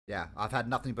Yeah, I've had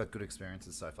nothing but good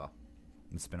experiences so far.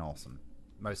 It's been awesome.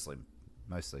 Mostly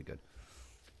good.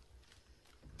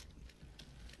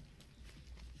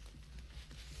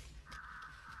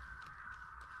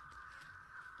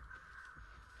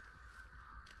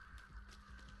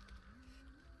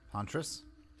 Huntress?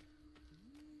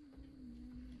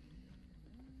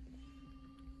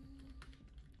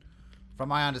 From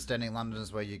my understanding, London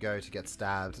is where you go to get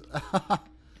stabbed.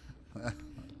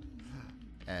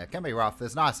 Yeah, it can be rough.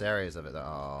 There's nice areas of it though.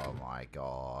 Oh my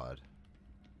god.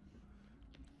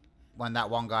 When that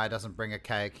one guy doesn't bring a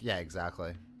cake. Yeah,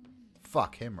 exactly.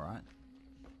 Fuck him, right?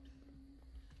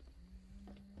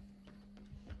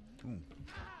 Ooh.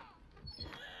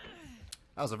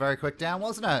 That was a very quick down,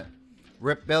 wasn't it?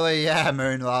 Rip Billy, yeah,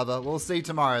 Moon Lava. We'll see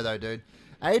tomorrow though, dude.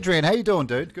 Adrian, how you doing,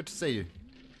 dude? Good to see you.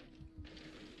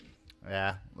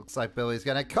 Yeah, looks like Billy's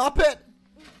gonna cop it!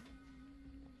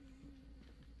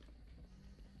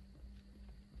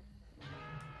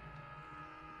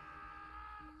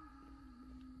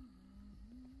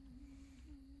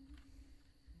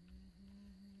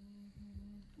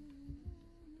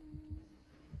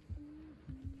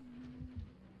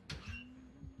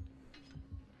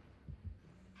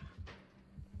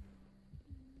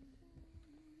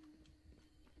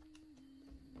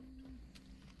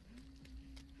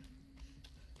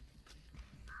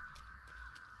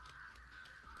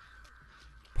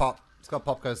 Pop. It's got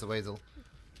Pop Goes the Weasel.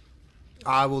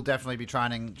 I will definitely be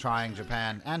trying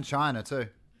Japan and China too.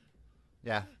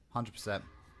 Yeah, 100%.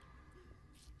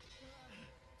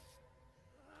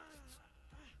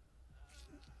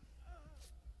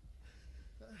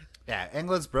 Yeah,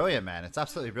 England's brilliant, man. It's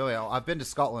absolutely brilliant. I've been to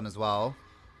Scotland as well.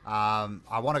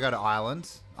 I want to go to Ireland,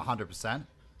 100%.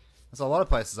 There's a lot of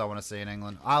places I want to see in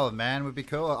England. Isle of Man would be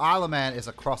cool. Isle of Man is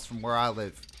across from where I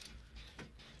live.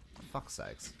 For fuck's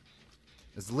sakes.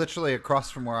 It's literally across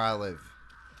from where I live.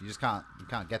 You just can't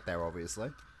get there, obviously.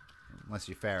 Unless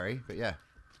you ferry, but yeah.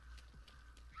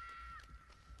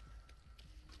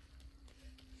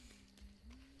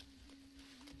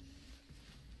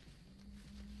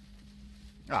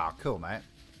 Ah, cool, mate.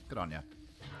 Good on you.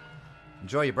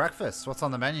 Enjoy your breakfast. What's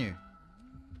on the menu?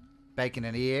 Bacon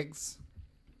and eggs.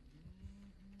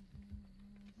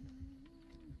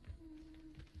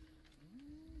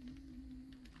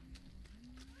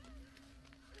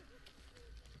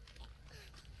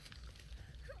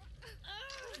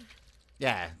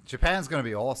 Yeah, Japan's going to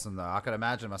be awesome, though. I could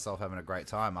imagine myself having a great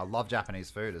time. I love Japanese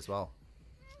food as well.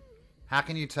 How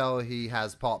can you tell he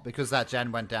has pop? Because that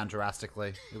gen went down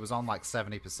drastically. It was on like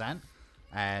 70%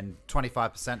 and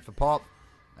 25% for pop.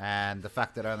 And the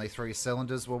fact that only 3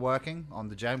 cylinders were working on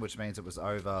the gen, which means it was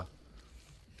over...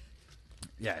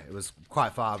 Yeah, it was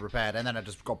quite far repaired. And then it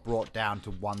just got brought down to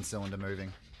 1 cylinder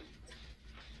moving.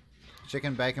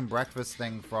 Chicken bacon breakfast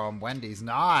thing from Wendy's.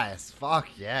 Nice!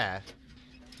 Fuck yeah!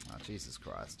 Oh, Jesus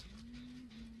Christ.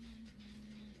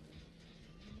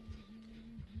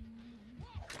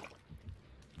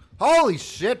 Holy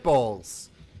shit balls!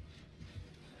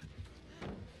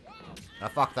 I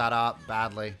fucked that up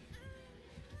badly.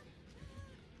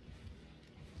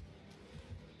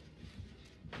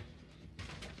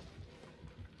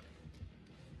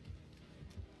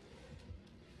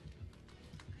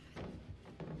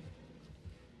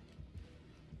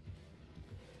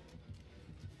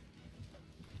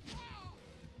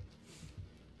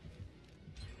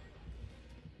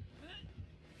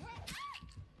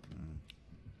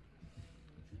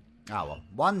 Oh well,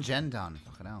 1 gen done.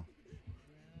 Fucking hell.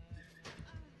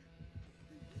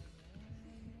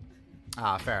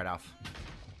 Ah, fair enough.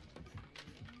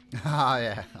 Ah,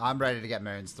 yeah. I'm ready to get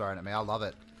moons thrown at me. I love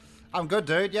it. I'm good,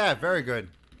 dude. Yeah, very good.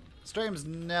 Stream's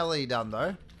nearly done,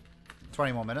 though.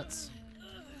 20 more minutes.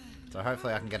 So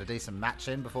hopefully I can get a decent match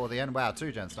in before the end. Wow,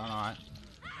 2 gens done. Alright.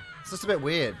 It's just a bit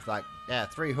weird. Like, yeah,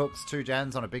 3 hooks, 2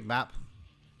 gens on a big map.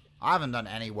 I haven't done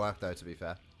any work, though, to be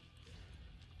fair.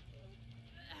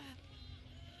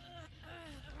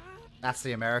 That's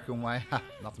the American way.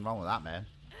 Nothing wrong with that, man.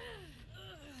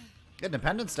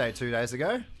 Independence Day 2 days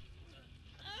ago.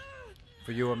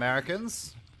 For you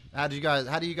Americans. How do you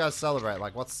guys celebrate?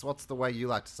 Like, what's the way you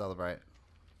like to celebrate?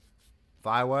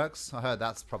 Fireworks? I heard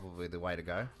that's probably the way to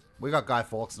go. We got Guy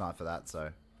Fawkes night for that, so.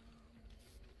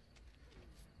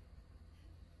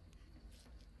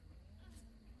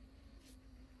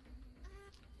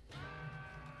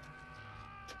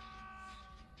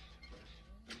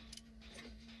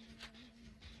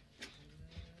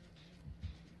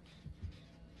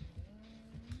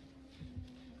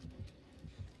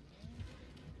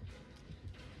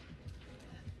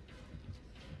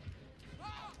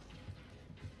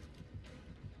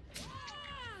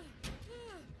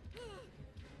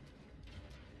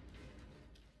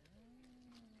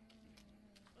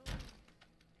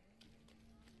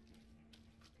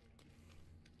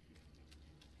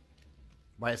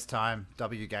 Waste time.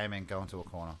 W Gaming, go into a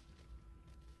corner.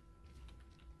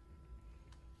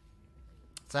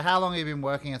 So how long have you been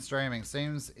working at streaming?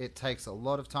 Seems it takes a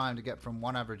lot of time to get from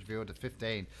 1 average viewer to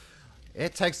 15.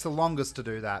 It takes the longest to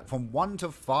do that. From 1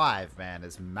 to 5, man,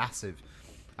 is massive.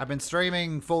 I've been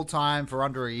streaming full-time for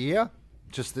under a year.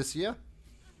 Just this year.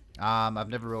 I've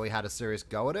never really had a serious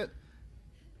go at it.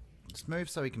 Just move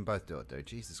so we can both do it, dude.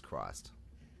 Jesus Christ.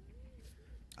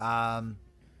 Are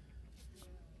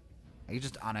you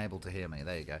just unable to hear me?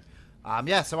 There you go.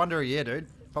 Yeah, so under a year, dude.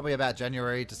 Probably about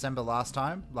January, December last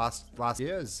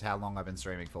year is how long I've been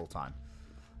streaming full time.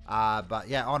 But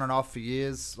yeah, on and off for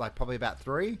years, like probably about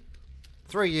 3.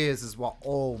 3 years is what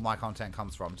all my content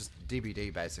comes from. Just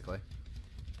DVD, basically.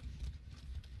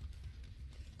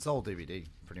 It's all DVD,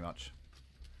 pretty much.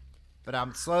 But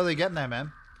I'm slowly getting there,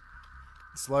 man.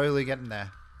 Slowly getting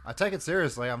there. I take it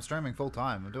seriously. I'm streaming full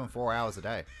time. I'm doing 4 hours a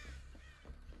day.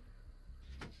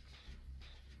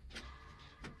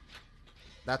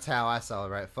 That's how I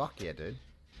celebrate. Fuck yeah, dude.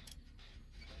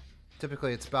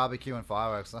 Typically, it's barbecue and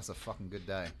fireworks. That's a fucking good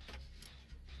day.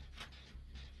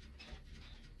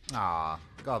 Ah,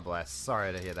 God bless.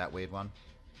 Sorry to hear that weird one.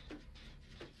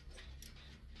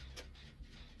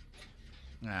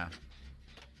 Yeah.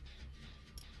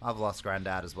 I've lost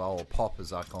Granddad as well, or Pop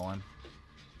as I call him.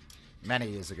 Many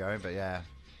years ago, but yeah.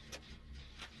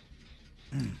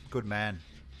 Good man.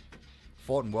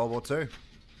 Fought in World War II.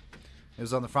 He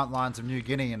was on the front lines of New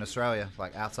Guinea in Australia,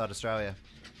 like outside Australia.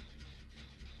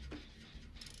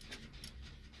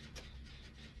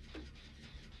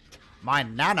 My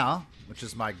nana, which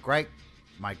is my great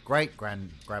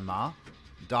grandma,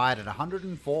 died at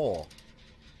 104.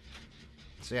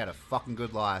 She had a fucking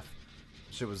good life.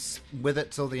 She was with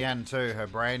it till the end too. Her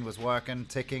brain was working,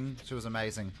 ticking. She was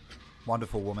amazing.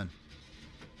 Wonderful woman.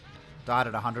 Died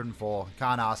at 104.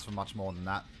 Can't ask for much more than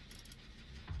that.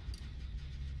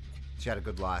 She had a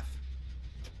good life.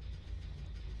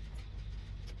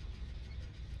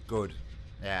 Good.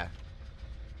 Yeah.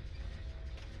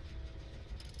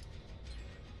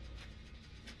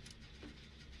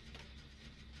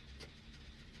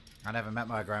 I never met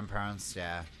my grandparents.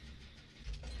 Yeah.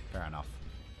 Fair enough.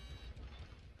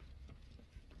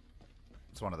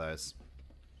 It's one of those.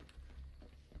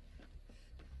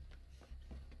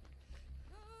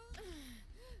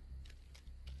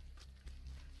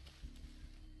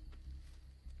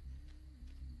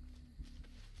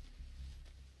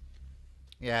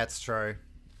 Yeah, it's true.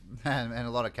 And in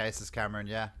a lot of cases, Cameron,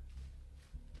 yeah.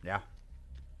 Yeah.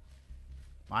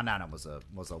 My nana was a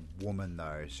woman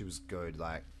though. She was good.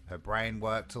 Like her brain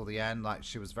worked till the end. Like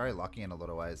she was very lucky in a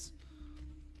lot of ways.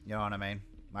 You know what I mean?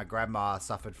 My grandma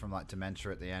suffered from like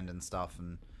dementia at the end and stuff,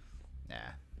 and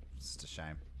yeah, it's just a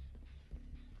shame.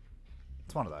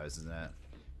 It's one of those, isn't it?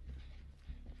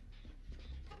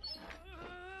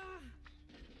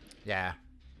 Yeah.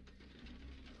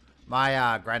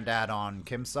 My granddad on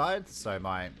Kim's side, so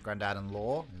my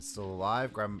granddad-in-law is still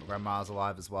alive. Grandma's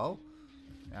alive as well.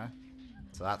 Yeah.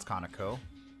 So that's kind of cool.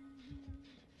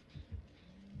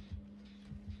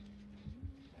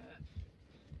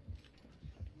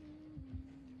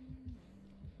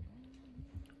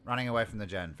 Running away from the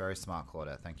gen. Very smart,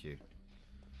 Claudette. Thank you.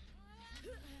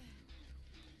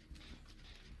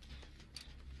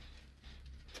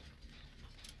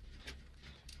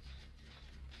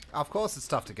 Of course it's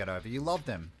tough to get over. You love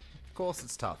them. Of course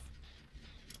it's tough.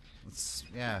 It's,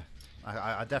 yeah.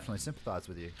 I definitely sympathize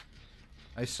with you.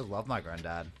 I used to love my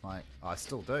granddad. Like, I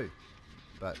still do.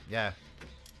 But, yeah.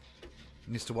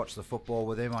 I used to watch the football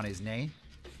with him on his knee.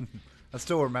 I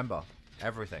still remember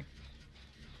everything.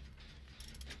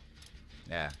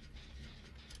 Yeah.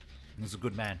 He was a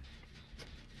good man.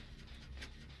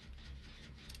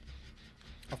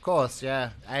 Of course,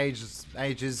 yeah. Age is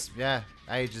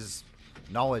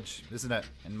knowledge, isn't it?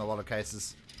 In a lot of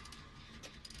cases.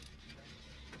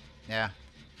 Yeah.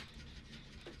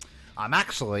 I'm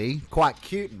actually quite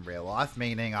cute in real life,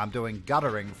 meaning I'm doing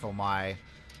guttering for my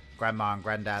grandma and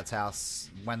granddad's house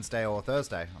Wednesday or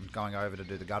Thursday. I'm going over to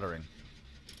do the guttering.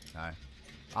 No.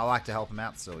 I like to help them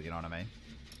out still, you know what I mean?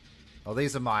 Well,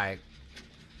 these are my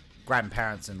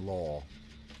grandparents-in-law.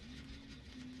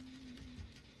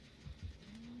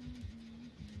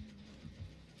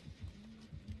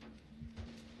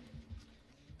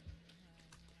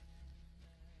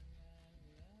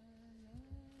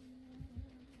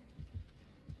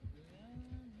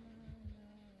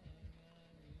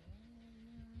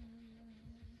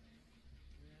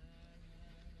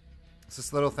 It's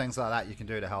just little things like that you can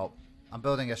do to help. I'm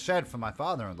building a shed for my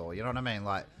father-in-law, you know what I mean?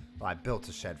 Like, I built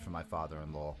a shed for my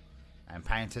father-in-law and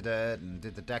painted it and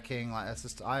did the decking. Like, it's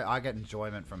just, I get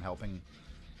enjoyment from helping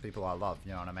people I love,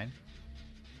 you know what I mean?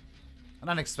 I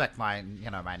don't expect my,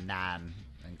 you know, my nan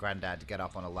and granddad to get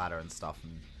up on a ladder and stuff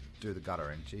and do the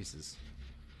guttering. Jesus.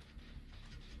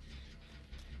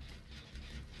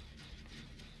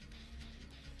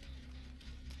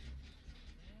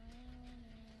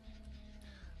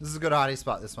 This is a good hiding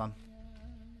spot, this one.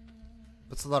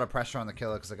 Puts a lot of pressure on the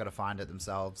killer because they got to find it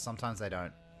themselves. Sometimes they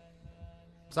don't.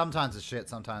 Sometimes it's shit,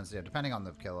 sometimes, yeah, depending on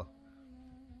the killer.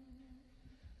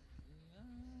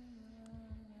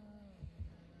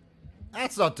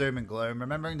 That's not doom and gloom.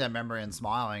 Remembering their memory and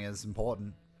smiling is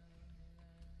important.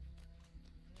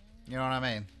 You know what I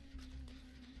mean?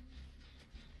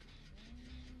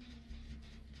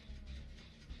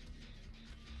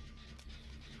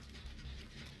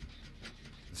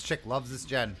 This chick loves this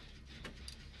gen.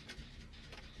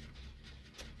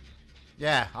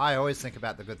 Yeah, I always think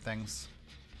about the good things.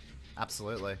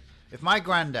 Absolutely. If my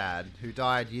granddad, who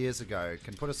died years ago,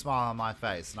 can put a smile on my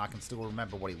face and I can still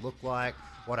remember what he looked like,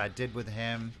 what I did with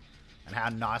him, and how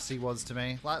nice he was to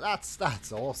me, like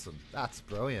that's awesome. That's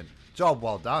brilliant. Job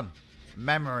well done.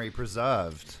 Memory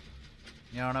preserved.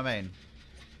 You know what I mean?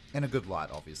 In a good light,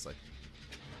 obviously.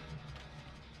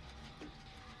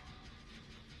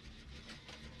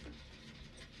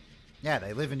 Yeah,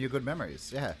 they live in your good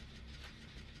memories. Yeah.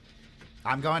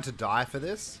 I'm going to die for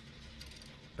this,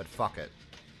 but fuck it.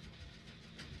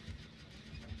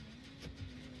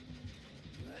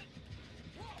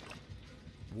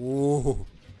 Whoa.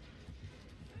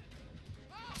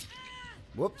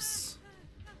 Whoops.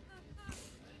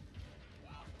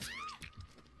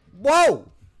 Whoa!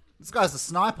 This guy's a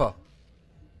sniper.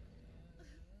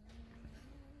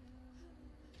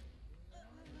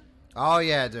 Oh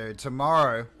yeah, dude.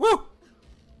 Tomorrow. Woo!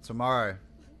 Tomorrow.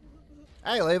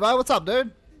 Hey, Levi. What's up,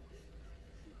 dude?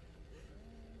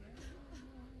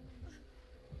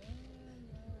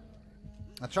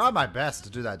 I tried my best to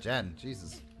do that gen.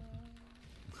 Jesus.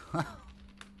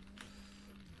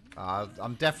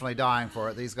 I'm definitely dying for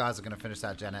it. These guys are going to finish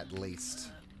that gen at least.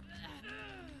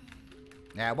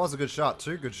 Yeah, it was a good shot.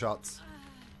 2 good shots.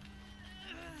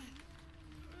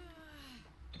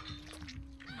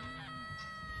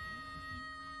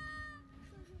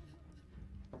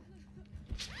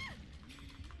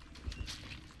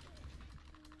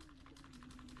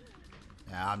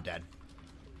 Yeah, I'm dead.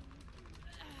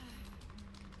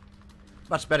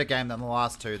 Much better game than the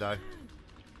last 2, though.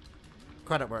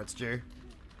 Credit where it's due.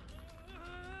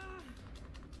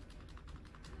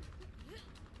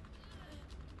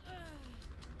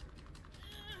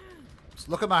 Just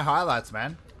look at my highlights,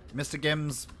 man.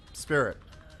 MrGimms spirit.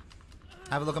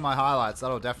 Have a look at my highlights.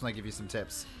 That'll definitely give you some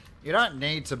tips. You don't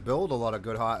need to build a lot of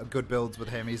good builds with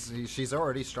him. She's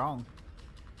already strong.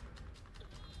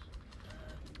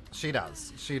 She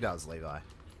does. She does, Levi.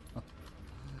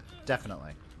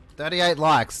 Definitely. 38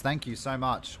 likes. Thank you so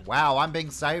much. Wow, I'm being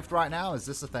saved right now? Is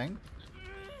this a thing?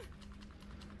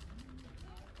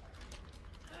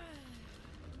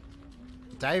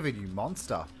 David, you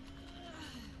monster.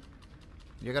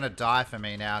 You're gonna die for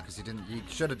me now because you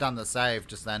should have done the save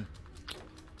just then.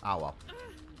 Oh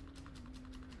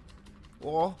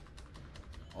well.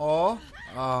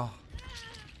 Oh.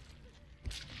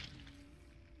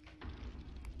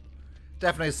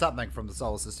 Definitely something from the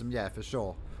solar system, yeah, for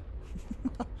sure.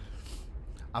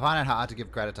 I find it hard to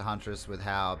give credit to Huntress with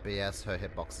how BS her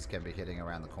hitboxes can be hitting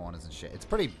around the corners and shit. It's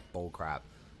pretty bullcrap.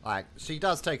 Like, she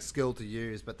does take skill to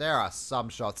use, but there are some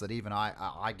shots that even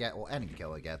I get, or any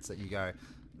killer gets, that you go,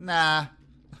 nah.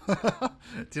 Do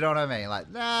you know what I mean?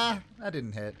 Like, nah, that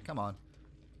didn't hit. Come on.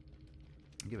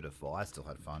 Give it a 4. I still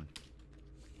had fun.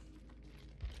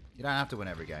 You don't have to win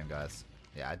every game, guys.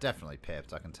 Yeah, I definitely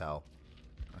pipped. I can tell.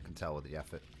 I can tell with the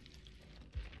effort.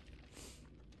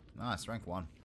 Nice, rank 1.